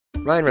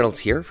Ryan Reynolds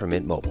here from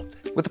Mint Mobile.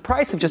 With the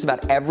price of just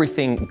about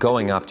everything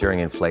going up during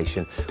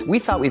inflation, we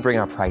thought we'd bring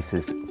our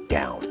prices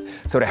down.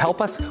 So to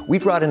help us, we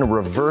brought in a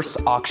reverse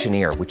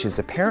auctioneer, which is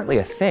apparently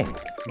a thing.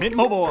 Mint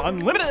Mobile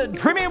Unlimited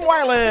Premium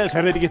Wireless.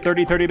 How to get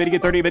 30, 30, bit to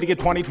get 30, bit to get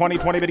 20, 20,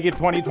 20, bit to get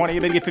 20, 20,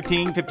 bit to get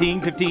 15,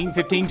 15, 15,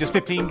 15, just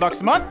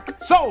 $15 a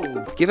month?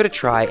 Sold! Give it a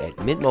try at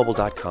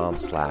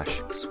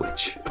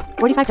mintmobile.com/switch.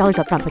 $45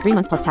 up front for 3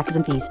 months plus taxes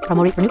and fees.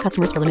 Promo rate for new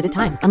customers for limited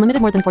time.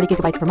 Unlimited more than 40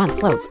 gigabytes per month.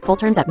 Slows full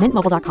terms at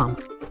mintmobile.com.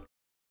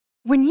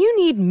 When you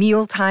need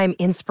mealtime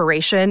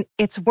inspiration,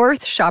 it's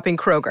worth shopping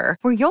Kroger,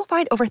 where you'll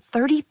find over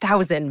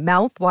 30,000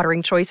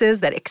 mouth-watering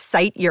choices that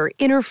excite your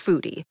inner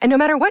foodie. And no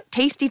matter what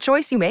tasty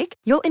choice you make,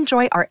 you'll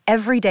enjoy our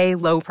everyday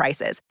low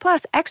prices,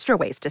 plus extra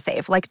ways to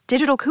save, like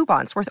digital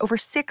coupons worth over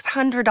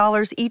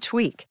 $600 each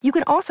week. You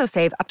can also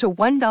save up to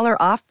 $1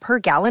 off per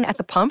gallon at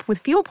the pump with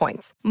fuel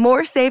points.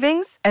 More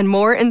savings and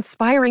more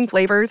inspiring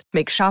flavors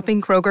make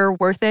shopping Kroger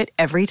worth it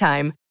every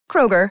time.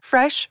 Kroger,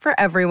 fresh for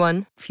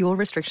everyone. Fuel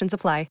restrictions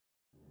apply.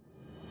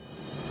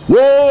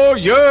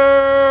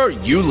 Warrior!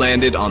 You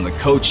landed on the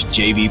Coach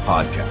JV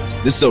podcast.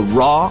 This is a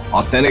raw,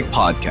 authentic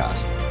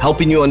podcast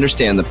helping you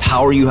understand the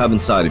power you have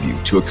inside of you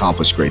to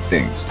accomplish great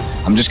things.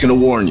 I'm just going to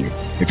warn you,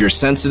 if you're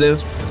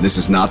sensitive, this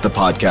is not the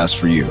podcast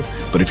for you.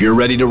 But if you're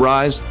ready to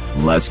rise,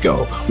 let's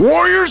go.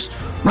 Warriors,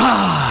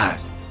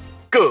 rise!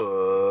 Good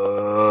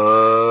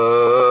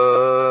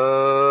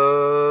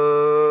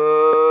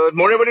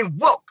morning, everybody, and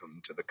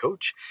welcome to the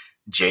Coach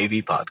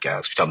JV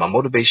podcast. We talk about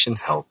motivation,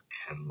 health,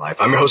 and life.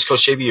 I'm your host,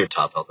 Coach JV, your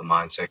top health and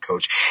mindset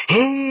coach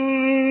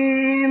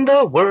in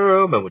the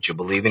world. And what you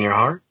believe in your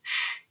heart,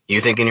 you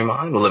think in your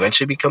mind, will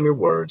eventually become your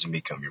words and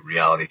become your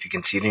reality. If you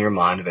can see it in your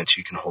mind,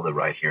 eventually you can hold it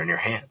right here in your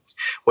hands.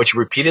 What you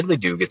repeatedly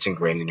do gets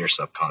ingrained in your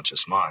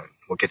subconscious mind.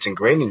 What gets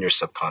ingrained in your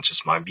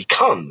subconscious mind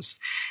becomes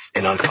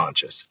an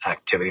unconscious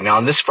activity. Now,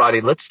 on this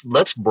Friday,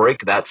 let's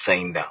break that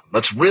saying down.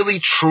 Let's really,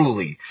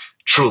 truly,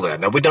 I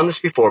know we've done this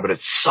before, but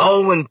it's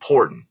so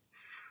important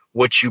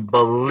what you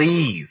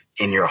believe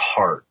in your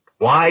heart.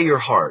 Why your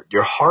heart?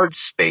 Your heart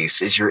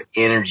space is your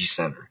energy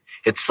center.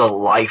 It's the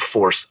life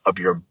force of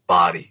your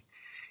body.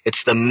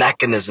 It's the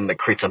mechanism that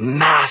creates a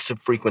massive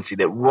frequency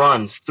that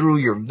runs through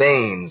your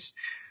veins,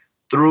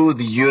 through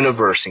the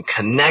universe, and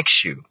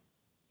connects you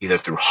either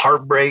through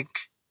heartbreak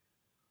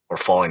or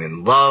falling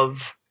in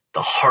love.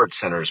 The heart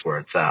center is where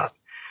it's at.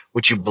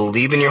 What you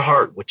believe in your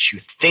heart, what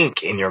you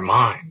think in your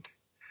mind,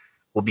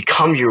 will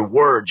become your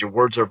words. Your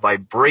words are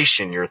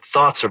vibration. Your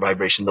thoughts are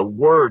vibration. The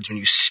words, when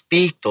you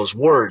speak those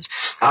words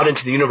out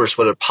into the universe,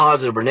 whether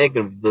positive or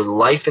negative, the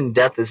life and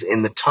death is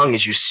in the tongue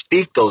as you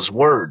speak those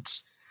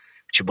words.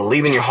 What you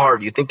believe in your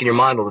heart, you think in your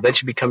mind, will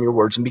eventually become your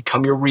words and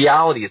become your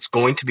reality. It's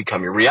going to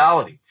become your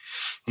reality.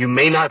 You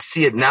may not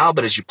see it now,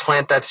 but as you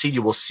plant that seed,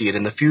 you will see it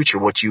in the future.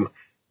 What you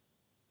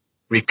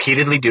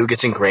repeatedly do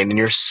gets ingrained in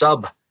your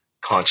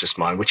subconscious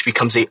mind, which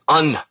becomes a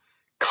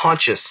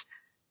unconscious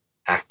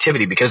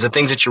activity, because the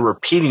things that you're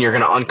repeating, you're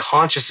going to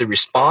unconsciously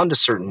respond a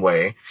certain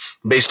way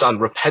based on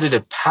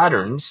repetitive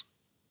patterns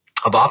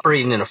of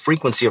operating in a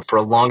frequency for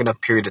a long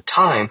enough period of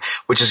time,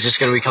 which is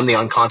just going to become the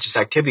unconscious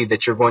activity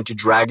that you're going to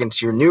drag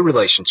into your new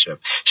relationship,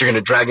 that you're going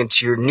to drag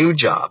into your new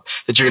job,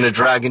 that you're going to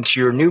drag into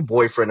your new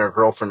boyfriend or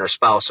girlfriend or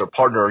spouse or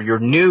partner, or your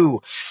new,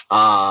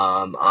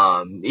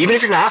 even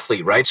if you're an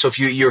athlete, right? So if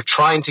you're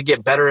trying to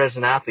get better as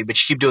an athlete, but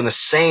you keep doing the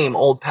same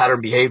old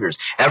pattern behaviors,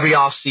 every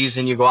off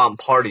season you go out and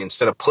party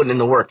instead of putting in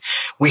the work.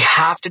 We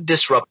have to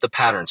disrupt the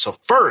pattern. So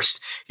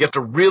first, you have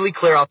to really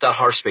clear out that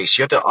heart space.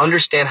 You have to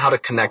understand how to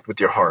connect with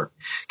your heart.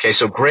 Okay,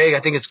 so I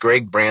think it's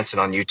Greg Branson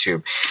on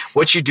YouTube.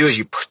 What you do is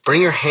you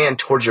bring your hand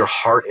towards your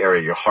heart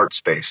area, your heart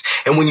space.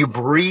 And when you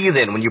breathe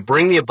in, when you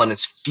bring the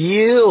abundance,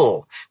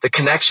 feel the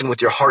connection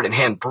with your heart and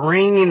hand,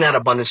 bringing that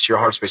abundance to your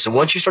heart space. And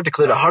once you start to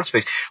clear the heart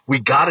space, we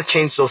got to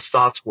change those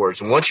thoughts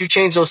words. And once you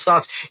change those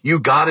thoughts,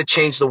 you got to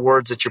change the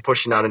words that you're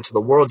pushing out into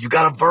the world. You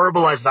got to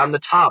verbalize that I'm the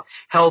top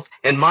health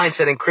and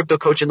mindset and crypto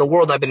coach in the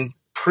world. I've been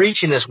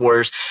preaching this,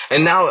 warriors.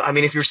 And now, I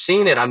mean, if you're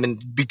seeing it,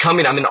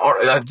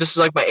 this is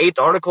like my 8th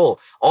article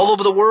all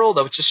over the world.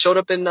 I just showed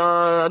up in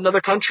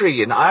another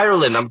country, in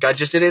Ireland. I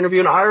just did an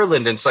interview in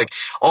Ireland, and it's like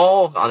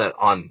all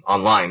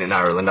online in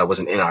Ireland. I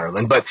wasn't in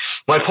Ireland. But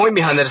my point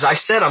behind that is I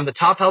said I'm the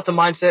top health and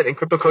mindset and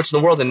crypto coach in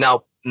the world. And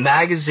now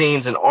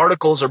magazines and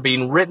articles are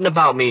being written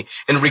about me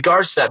in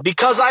regards to that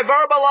because I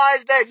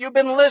verbalized that. You've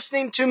been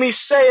listening to me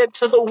say it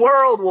to the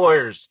world,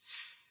 warriors.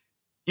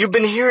 You've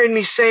been hearing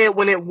me say it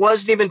when it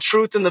wasn't even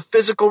truth in the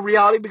physical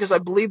reality, because I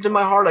believed in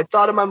my heart, I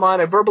thought in my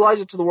mind, I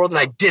verbalized it to the world, and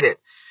I did it.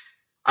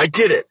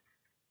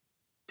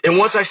 And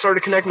once I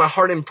started to connect my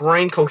heart and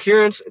brain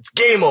coherence, it's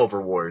game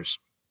over, warriors.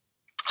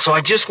 So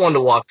I just wanted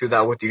to walk through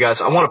that with you guys.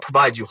 I want to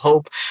provide you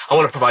hope. I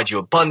want to provide you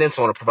abundance.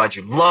 I want to provide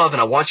you love. And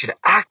I want you to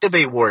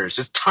activate, warriors.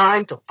 It's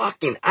time to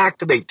fucking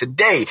activate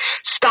today.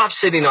 Stop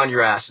sitting on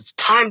your ass. It's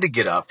time to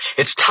get up.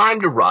 It's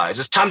time to rise.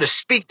 It's time to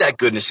speak that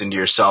goodness into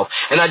yourself.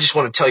 And I just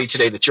want to tell you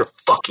today that you're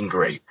fucking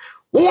great.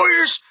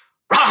 Warriors,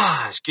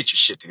 rise. Get your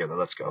shit together.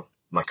 Let's go.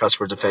 My cuss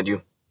words offend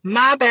you?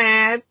 My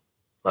bad.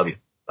 Love you.